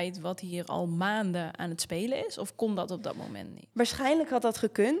met het feit wat hier al maanden aan het spelen is? Of kon dat op dat moment niet? Waarschijnlijk had dat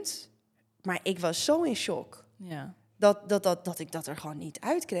gekund, maar ik was zo in shock. Ja. Dat ik dat er gewoon niet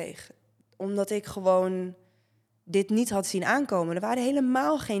uitkreeg. Omdat ik gewoon dit niet had zien aankomen. Er waren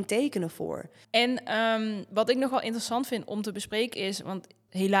helemaal geen tekenen voor. En wat ik nog wel interessant vind om te bespreken is, want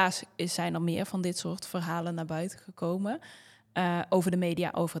helaas zijn er meer van dit soort verhalen naar buiten gekomen. Over de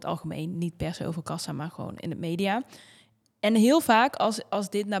media, over het algemeen. Niet per se over Kassa, maar gewoon in de media. En heel vaak als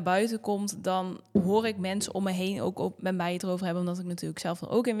dit naar buiten komt, dan hoor ik mensen om me heen ook met mij het erover hebben, omdat ik natuurlijk zelf dan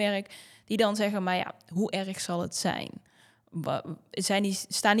ook in werk, die dan zeggen, maar ja, hoe erg zal het zijn?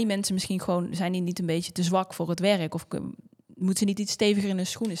 Staan die mensen misschien gewoon... zijn die niet een beetje te zwak voor het werk? Of moeten ze niet iets steviger in hun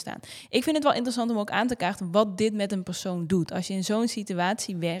schoenen staan? Ik vind het wel interessant om ook aan te kaarten wat dit met een persoon doet. Als je in zo'n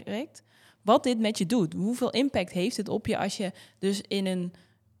situatie werkt, wat dit met je doet. Hoeveel impact heeft het op je als je dus in een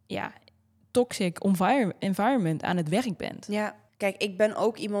toxic environment aan het werk bent? Ja, kijk, ik ben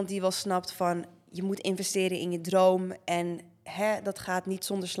ook iemand die wel snapt van... je moet investeren in je droom en dat gaat niet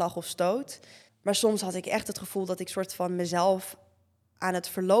zonder slag of stoot. Maar soms had ik echt het gevoel dat ik soort van mezelf aan het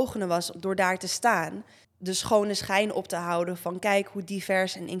verloochenen was door daar te staan. De schone schijn op te houden van kijk hoe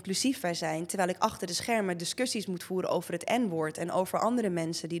divers en inclusief wij zijn. Terwijl ik achter de schermen discussies moet voeren over het N-woord en over andere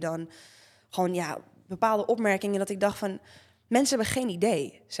mensen die dan gewoon bepaalde opmerkingen dat ik dacht van mensen hebben geen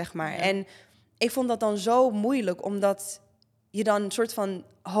idee, zeg maar. Ja. En ik vond dat dan zo moeilijk, omdat je dan een soort van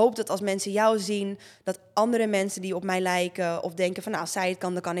hoopt dat als mensen jou zien, dat andere mensen die op mij lijken of denken van als zij het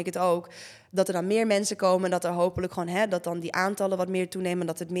kan, dan kan ik het ook. Dat er dan meer mensen komen, dat er hopelijk gewoon dat dan die aantallen wat meer toenemen,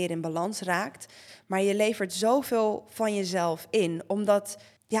 dat het meer in balans raakt. Maar je levert zoveel van jezelf in, omdat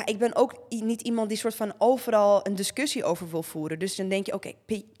ik ben ook niet iemand die soort van overal een discussie over wil voeren. Dus dan denk je, oké,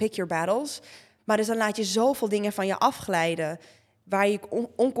 pick your battles. Maar dus dan laat je zoveel dingen van je afglijden waar je je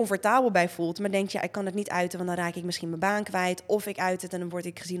oncomfortabel bij voelt. Maar denk je, ik kan het niet uiten, want dan raak ik misschien mijn baan kwijt. Of ik uit het en dan word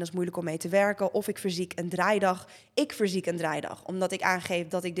ik gezien als moeilijk om mee te werken. Of ik verziek een draaidag. Ik verziek een draaidag, omdat ik aangeef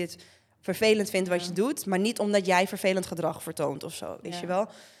dat ik dit vervelend vind wat je doet. Maar niet omdat jij vervelend gedrag vertoont of zo, weet je wel.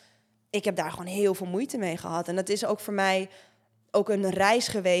 Ik heb daar gewoon heel veel moeite mee gehad. En dat is ook voor mij ook een reis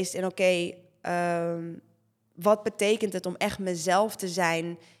geweest. En wat betekent het om echt mezelf te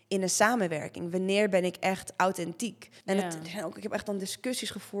zijn in een samenwerking? Wanneer ben ik echt authentiek? En ik heb echt dan discussies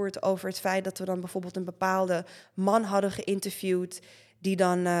gevoerd over het feit dat we dan bijvoorbeeld een bepaalde man hadden geïnterviewd die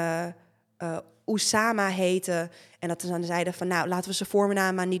dan Oussama heette. En dat ze dan zeiden van laten we zijn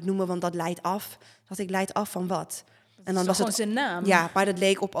voornaam maar niet noemen, want dat leidt af. Dat ik leid af van wat? En dan was het zijn naam. Ja, maar dat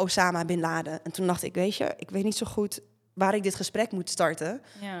leek op Osama Bin Laden. En toen dacht ik, weet je, ik weet niet zo goed waar ik dit gesprek moet starten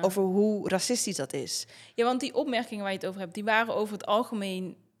over hoe racistisch dat is. Ja, want die opmerkingen waar je het over hebt, die waren over het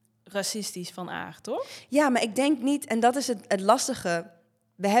algemeen racistisch van aard, toch? Ja, maar ik denk niet, en dat is het lastige.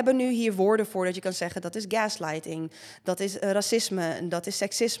 We hebben nu hier woorden voor dat je kan zeggen dat is gaslighting, dat is racisme, dat is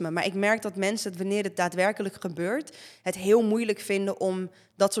seksisme. Maar ik merk dat mensen, wanneer het daadwerkelijk gebeurt, het heel moeilijk vinden om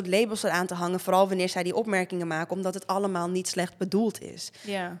dat soort labels eraan te hangen. Vooral wanneer zij die opmerkingen maken, omdat het allemaal niet slecht bedoeld is.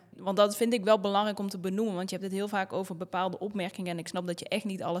 Ja, want dat vind ik wel belangrijk om te benoemen. Want je hebt het heel vaak over bepaalde opmerkingen. En ik snap dat je echt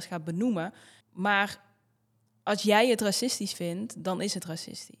niet alles gaat benoemen. Maar als jij het racistisch vindt, dan is het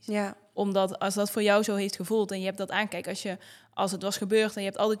racistisch. Ja. Omdat als dat voor jou zo heeft gevoeld en je hebt dat aankijkt, als het was gebeurd en je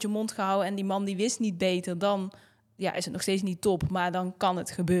hebt altijd je mond gehouden en die man die wist niet beter, dan is het nog steeds niet top, maar dan kan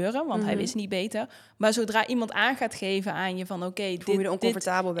het gebeuren, want hij wist niet beter. Maar zodra iemand aan gaat geven aan je van voel je er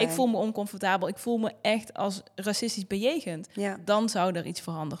oncomfortabel bij. Ik voel me oncomfortabel, ik voel me echt als racistisch bejegend. Ja. Dan zou er iets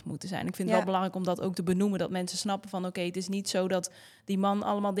veranderd moeten zijn. Ik vind het wel belangrijk om dat ook te benoemen, dat mensen snappen van het is niet zo dat die man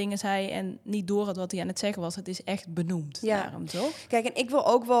allemaal dingen zei en niet door had wat hij aan het zeggen was. Het is echt benoemd. Ja. Daarom, toch? Kijk, en ik wil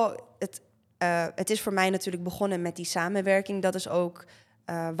ook wel het is voor mij natuurlijk begonnen met die samenwerking. Dat is ook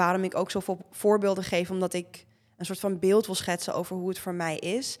waarom ik ook zoveel voorbeelden geef, omdat ik een soort van beeld wil schetsen over hoe het voor mij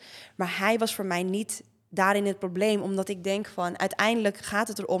is. Maar hij was voor mij niet daarin het probleem, omdat ik denk van uiteindelijk gaat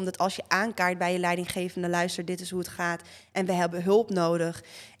het erom dat als je aankaart bij je leidinggevende, luister, dit is hoe het gaat en we hebben hulp nodig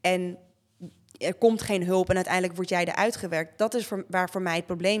en er komt geen hulp en uiteindelijk word jij eruit gewerkt. Dat is waar voor mij het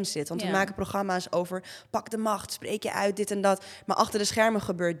probleem zit. Want we maken programma's over pak de macht, spreek je uit, dit en dat. Maar achter de schermen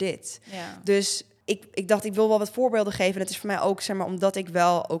gebeurt dit. Ja. Dus ik dacht, ik wil wel wat voorbeelden geven. Het is voor mij ook, zeg maar, omdat ik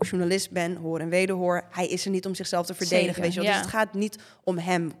wel ook journalist ben, hoor en wederhoor. Hij is er niet om zichzelf te verdedigen. Zeker, weet je wel. Dus het gaat niet om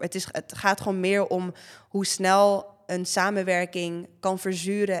hem. Het gaat gewoon meer om hoe snel een samenwerking kan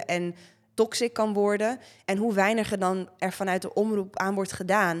verzuren en toxic kan worden. En hoe weinig er dan er vanuit de omroep aan wordt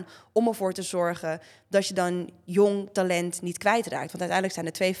gedaan om ervoor te zorgen dat je dan jong talent niet kwijtraakt. Want uiteindelijk zijn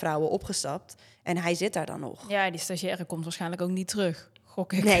er 2 vrouwen opgestapt en hij zit daar dan nog. Ja, die stagiaire komt waarschijnlijk ook niet terug.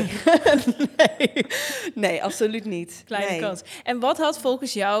 Gok ik. Nee. Nee, absoluut niet. Kleine kans. En wat had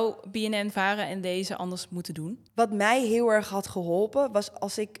volgens jou BNNVARA en deze anders moeten doen? Wat mij heel erg had geholpen was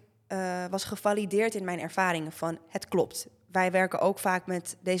als ik was gevalideerd in mijn ervaringen van het klopt. Wij werken ook vaak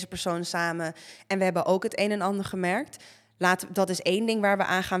met deze persoon samen en we hebben ook het een en ander gemerkt. Dat is 1 ding waar we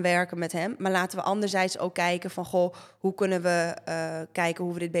aan gaan werken met hem. Maar laten we anderzijds ook kijken van, hoe kunnen we kijken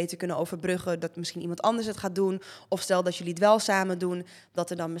hoe we dit beter kunnen overbruggen. Dat misschien iemand anders het gaat doen. Of stel dat jullie het wel samen doen, dat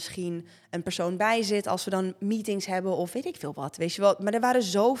er dan misschien een persoon bij zit als we dan meetings hebben of weet ik veel wat. Weet je wel. Maar er waren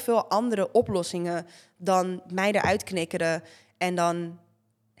zoveel andere oplossingen dan mij eruit knikkeren en dan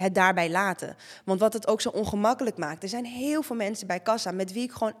het daarbij laten. Want wat het ook zo ongemakkelijk maakt... er zijn heel veel mensen bij Kassa... met wie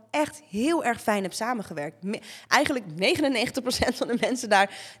ik gewoon echt heel erg fijn heb samengewerkt. Eigenlijk 99% van de mensen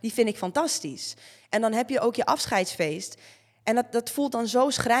daar... die vind ik fantastisch. En dan heb je ook je afscheidsfeest. En dat voelt dan zo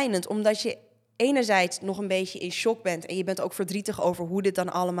schrijnend... omdat je enerzijds nog een beetje in shock bent... en je bent ook verdrietig over hoe dit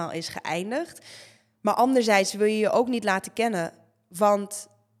dan allemaal is geëindigd. Maar anderzijds wil je je ook niet laten kennen... want...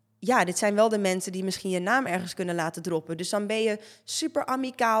 ja, dit zijn wel de mensen die misschien je naam ergens kunnen laten droppen. Dus dan ben je super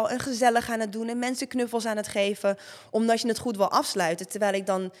amicaal en gezellig aan het doen... en mensen knuffels aan het geven, omdat je het goed wil afsluiten. Terwijl ik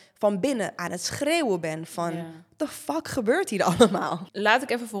dan van binnen aan het schreeuwen ben van... Ja. What the fuck gebeurt hier allemaal? Laat ik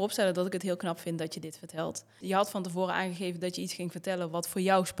even vooropstellen dat ik het heel knap vind dat je dit vertelt. Je had van tevoren aangegeven dat je iets ging vertellen wat voor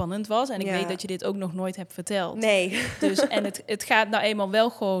jou spannend was. En ik weet dat je dit ook nog nooit hebt verteld. Nee. Dus, en het gaat nou eenmaal wel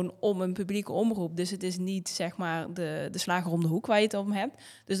gewoon om een publieke omroep. Dus het is niet zeg maar de slager om de hoek waar je het om hebt.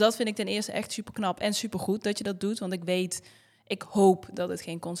 Dus dat vind ik ten eerste echt super knap en super goed dat je dat doet. Want ik hoop dat het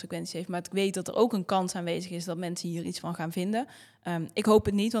geen consequenties heeft. Maar ik weet dat er ook een kans aanwezig is dat mensen hier iets van gaan vinden. Ik hoop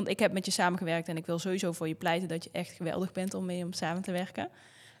het niet, want ik heb met je samengewerkt... en ik wil sowieso voor je pleiten dat je echt geweldig bent om mee om samen te werken.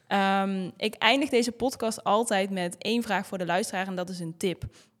 Ik eindig deze podcast altijd met 1 vraag voor de luisteraar en dat is een tip.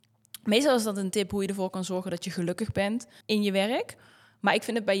 Meestal is dat een tip hoe je ervoor kan zorgen dat je gelukkig bent in je werk. Maar ik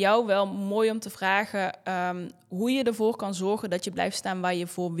vind het bij jou wel mooi om te vragen hoe je ervoor kan zorgen dat je blijft staan waar je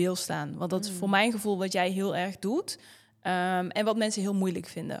voor wil staan. Want dat is voor mijn gevoel wat jij heel erg doet... en wat mensen heel moeilijk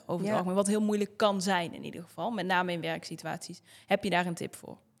vinden over het algemeen. Wat heel moeilijk kan zijn in ieder geval. Met name in werksituaties. Heb je daar een tip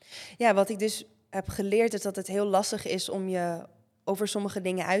voor? Ja, wat ik dus heb geleerd is dat het heel lastig is om je over sommige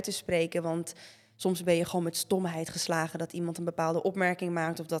dingen uit te spreken. Want soms ben je gewoon met stomheid geslagen dat iemand een bepaalde opmerking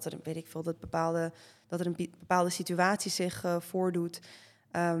maakt. Of dat er, weet ik veel, dat er een bepaalde situatie zich voordoet.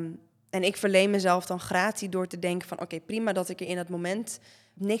 En ik verleen mezelf dan gratie door te denken van... oké, prima dat ik er in dat moment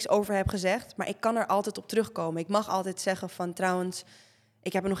niks over heb gezegd... maar ik kan er altijd op terugkomen. Ik mag altijd zeggen van trouwens...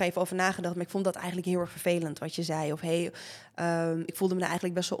 ik heb er nog even over nagedacht... maar ik vond dat eigenlijk heel erg vervelend wat je zei. Of ik voelde me daar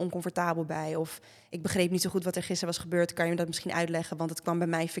eigenlijk best wel oncomfortabel bij. Of ik begreep niet zo goed wat er gisteren was gebeurd. Kan je me dat misschien uitleggen? Want het kwam bij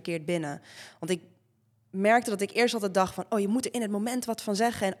mij verkeerd binnen. Want ik merkte dat ik eerst altijd dacht van... je moet er in het moment wat van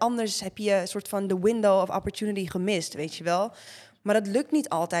zeggen... en anders heb je een soort van de window of opportunity gemist, weet je wel... Maar dat lukt niet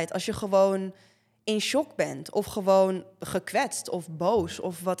altijd als je gewoon in shock bent... of gewoon gekwetst of boos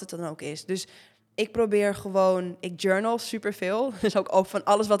of wat het dan ook is. Dus ik probeer gewoon... Ik journal superveel. Dus ook van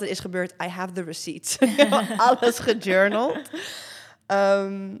alles wat er is gebeurd... I have the receipts. Alles gejournald.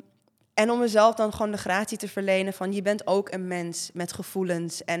 En om mezelf dan gewoon de gratie te verlenen van... je bent ook een mens met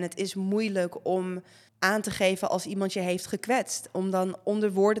gevoelens... en het is moeilijk om aan te geven als iemand je heeft gekwetst. Om dan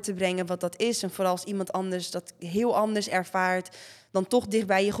onder woorden te brengen wat dat is. En vooral als iemand anders dat heel anders ervaart... dan toch dicht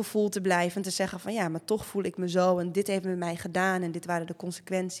bij je gevoel te blijven... en te zeggen van ja, maar toch voel ik me zo... en dit heeft met mij gedaan en dit waren de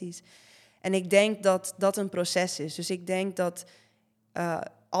consequenties. En ik denk dat dat een proces is. Dus ik denk dat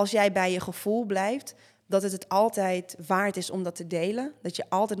als jij bij je gevoel blijft... dat het altijd waard is om dat te delen. Dat je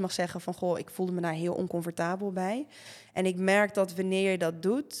altijd mag zeggen van... goh, ik voelde me daar heel oncomfortabel bij. En ik merk dat wanneer je dat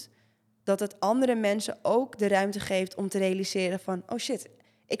doet... dat het andere mensen ook de ruimte geeft om te realiseren van... oh shit,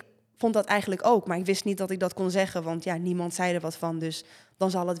 ik vond dat eigenlijk ook, maar ik wist niet dat ik dat kon zeggen... want ja, niemand zei er wat van, dus dan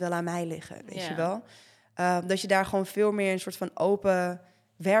zal het wel aan mij liggen, weet je wel. Dat je daar gewoon veel meer een soort van open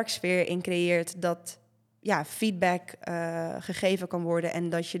werksfeer in creëert... dat ja, feedback gegeven kan worden... en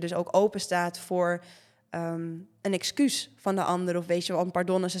dat je dus ook open staat voor een excuus van de ander... of weet je wel, een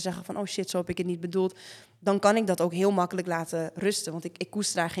pardon als ze zeggen van... oh shit, zo heb ik het niet bedoeld... dan kan ik dat ook heel makkelijk laten rusten. Want ik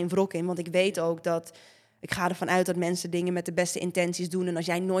koester daar geen wrok in. Want ik weet ook dat... ik ga ervan uit dat mensen dingen met de beste intenties doen... en als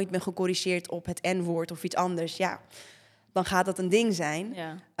jij nooit bent gecorrigeerd op het N-woord of iets anders... ja, dan gaat dat een ding zijn.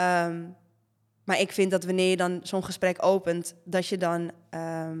 Ja. Maar ik vind dat wanneer je dan zo'n gesprek opent... dat je dan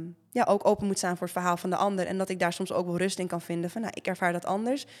ook open moet staan voor het verhaal van de ander... en dat ik daar soms ook wel rust in kan vinden van... nou, ik ervaar dat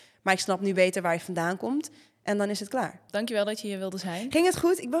anders, maar ik snap nu beter waar je vandaan komt... en dan is het klaar. Dankjewel dat je hier wilde zijn. Ging het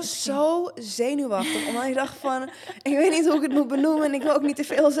goed? Ik was zo zenuwachtig. Omdat ik dacht van, ik weet niet hoe ik het moet benoemen... en ik wil ook niet te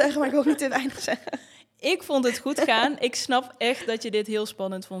veel zeggen, maar ik wil ook niet te weinig zeggen. Ik vond het goed gaan. Ik snap echt dat je dit heel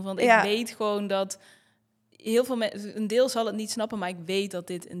spannend vond. Want ik weet gewoon dat... heel veel mensen, een deel zal het niet snappen, maar ik weet dat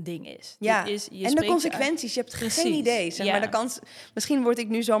dit een ding is. Ja, dit is, en de consequenties, je hebt geen idee. Zeg maar de kans, misschien word ik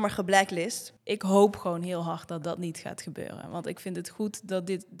nu zomaar geblacklist. Ik hoop gewoon heel hard dat dat niet gaat gebeuren. Want ik vind het goed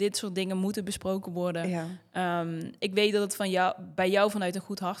dat dit soort dingen moeten besproken worden. Ja. Ik weet dat het bij jou vanuit een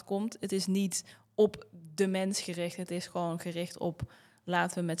goed hart komt. Het is niet op de mens gericht. Het is gewoon gericht op...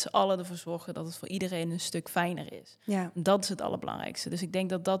 laten we met z'n allen ervoor zorgen dat het voor iedereen een stuk fijner is. Ja. Dat is het allerbelangrijkste. Dus ik denk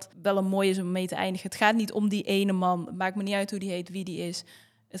dat dat wel een mooi is om mee te eindigen. Het gaat niet om die ene man. Het maakt me niet uit hoe die heet, wie die is.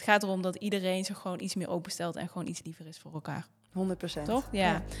 Het gaat erom dat iedereen zich gewoon iets meer openstelt... en gewoon iets liever is voor elkaar. 100%. Toch?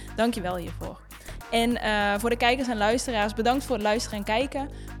 Ja. Dank je wel hiervoor. En voor de kijkers en luisteraars, bedankt voor het luisteren en kijken.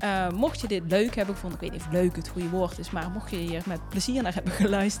 Mocht je dit leuk hebben gevonden, ik weet niet of leuk het goede woord is, maar mocht je hier met plezier naar hebben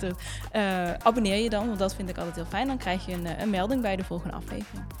geluisterd, abonneer je dan, want dat vind ik altijd heel fijn. Dan krijg je een melding bij de volgende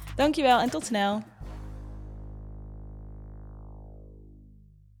aflevering. Dankjewel en tot snel!